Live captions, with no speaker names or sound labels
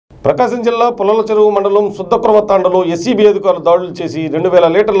ప్రకాశం జిల్లా పుల్లల చెరువు మండలం సుద్దకురవ తాండలో ఎస్సీబీ అధికారులు దాడులు చేసి 2000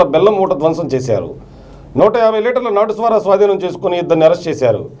 లీటర్ల బెల్లం మూట ధ్వంసం చేశారు. 150 లీటర్ల నాటుస్వారా స్వాధీనం చేసుకుని ఇద్దరిని అరెస్ట్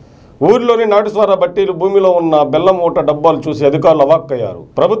చేశారు. ఊరిలోని నాటుస్వారా బట్టీలు భూమిలో ఉన్న బెల్లం మూట డబ్బాలు చూసి అధికారులు అవాక్కయ్యారు.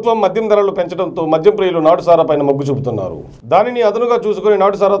 ప్రభుత్వం మద్యం ధరలు పెంచడంతో మద్యం ప్రియులు నాటుసారా పైన మొగ్గు చూపుతున్నారు. దానిని అదనుగా చూసుకుని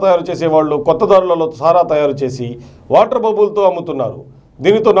నాటుసారా తయారు చేసేవాళ్లు కొత్త దారులలో సారా తయారు చేసి వాటర్ బబుల్తో అమ్ముతున్నారు.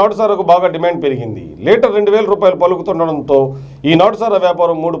 దీనితో నాటుసారాకు బాగా డిమాండ్ పెరిగింది. లీటర్ 2000 రూపాయలు పలుకుతుండడంతో ఈ నాటుసారా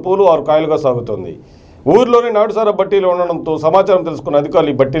వ్యాపారం 3 పూలు 6 కాయలుగా సాగుతోంది. ఊరిలోని నాటుసారా బట్టీలు ఉండడంతో సమాచారం తెలుసుకున్న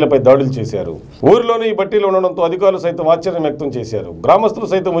అధికారులు ఈ బట్టీలపై దాడులు చేశారు. ఊరిలోని ఈ బట్టీలు ఉండడంతో అధికారులు సైతం ఆశ్చర్యం వ్యక్తం చేశారు. గ్రామస్తులు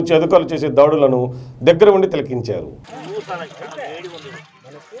సైతం వచ్చి అధికారులు చేసే దాడులను దగ్గర ఉండి తిలకించారు.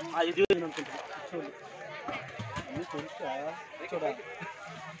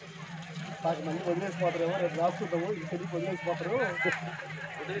 మంది వదిలేసిపోతారేమో రేపు రాసుకుంటాము ఇంటికి వదిలేసిపోతారు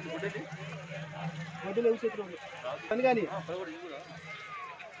వదిలేసేట్లు అని కానీ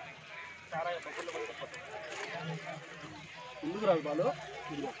ఎందుకు రాదు బాలు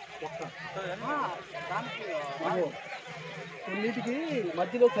కొన్నిటికి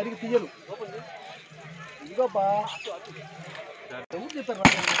మధ్యలో సరిగ్గా తీయరు ఇదిగోబ్బా ఎవరు చెప్తారు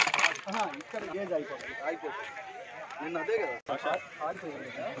ఇక్కడ గేజ్ అయిపోతుంది నిన్న అదే కదా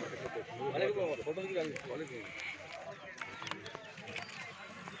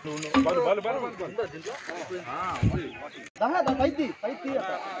పైతి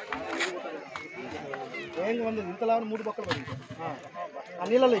ఏం ఉంది ఇంతలా 3 పక్కలు పడింది ఆ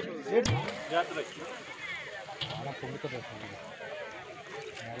నీళ్ళలో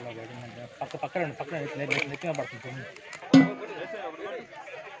పక్కన నెత్తిన పడుతుంది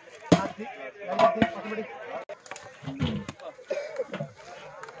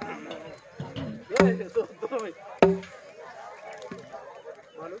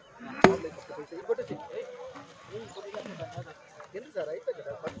ఎందుకు సార్ అయితే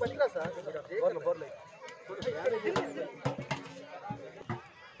కదా పట్టిరా సార్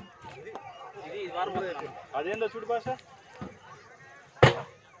అదేందో చూడు భాష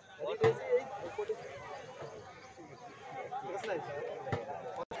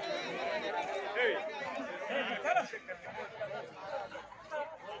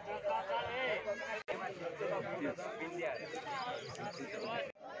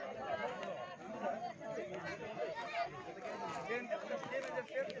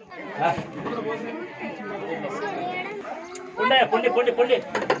పొండి పొండి పొండి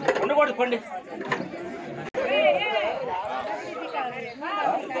ఉండకూడదు పొండి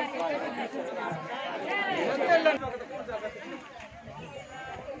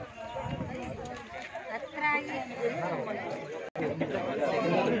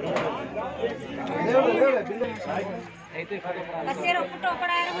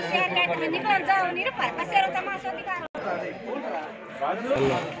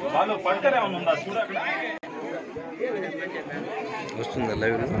వాళ్ళు పక్కనే ఉందా చూడ వస్తుందా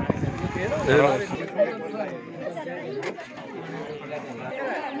లైవ్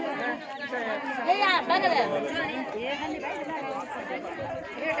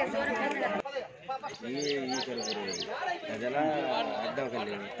ಅದೆಲ್ಲ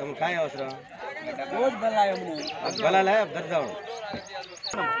ಅಡ್ಡಲ್ಲಿ ತಮ್ಮ ಕಾಯಿ ಅವಸರ ಬಲಾಲೆ ಬರ್ತಾವ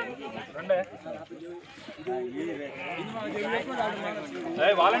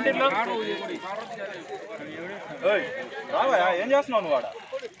వాలంటీర్లు రావా ఏం చేస్తున్నావు నువ్వు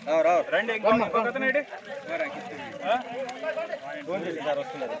రావు రండి ఇంకొకతనేటి ఫోన్ చేసి సార్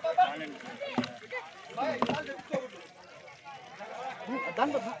వస్తున్నారు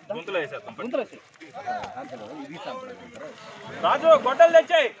గుంతలు వేసేద్దాం రాజు గొడ్డలు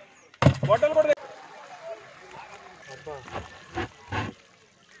తెచ్చాయి గొడ్డలు కూడా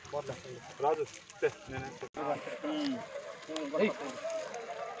రాజు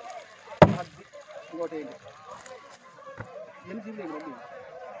ఇంకోటి ఎన్ని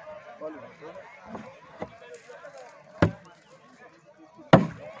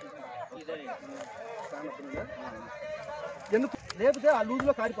ఎందుకు లేకపోతే ఆ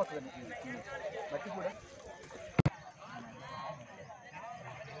లూజ్లో కారిపోతుంది మట్టి కూడా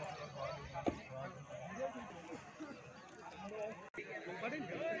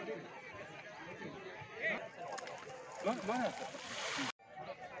బాగా